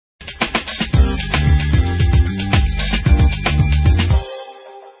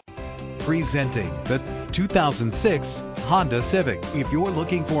Presenting the 2006 Honda Civic. If you're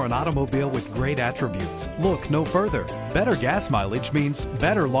looking for an automobile with great attributes, look no further. Better gas mileage means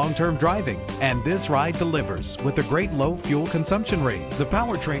better long-term driving, and this ride delivers with a great low fuel consumption rate. The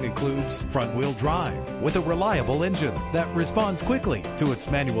powertrain includes front-wheel drive with a reliable engine that responds quickly to its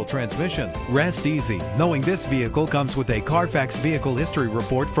manual transmission. Rest easy knowing this vehicle comes with a Carfax Vehicle History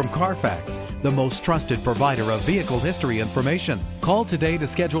Report from Carfax, the most trusted provider of vehicle history information. Call today to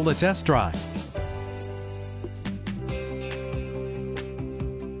schedule a test drive.